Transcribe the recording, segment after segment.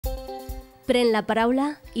Pren la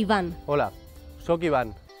paraula Ivan. Hola, sóc Ivan.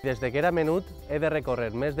 Des que era menut he de recórrer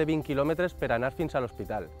més de 20 quilòmetres per anar fins a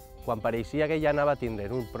l'hospital. Quan pareixia que ja anava a tindre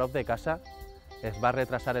un prop de casa, es va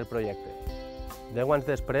retrasar el projecte. 10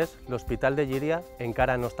 anys després, l'hospital de Llíria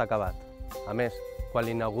encara no està acabat. A més, quan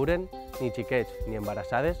l'inauguren, ni xiquets ni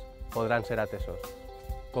embarassades podran ser atesos.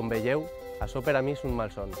 Com veieu, això per a mi és un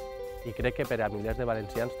malson, i crec que per a milers de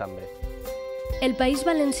valencians també. El País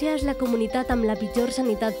Valencià és la comunitat amb la pitjor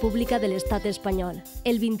sanitat pública de l'estat espanyol.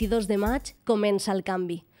 El 22 de maig comença el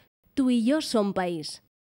canvi. Tu i jo som país.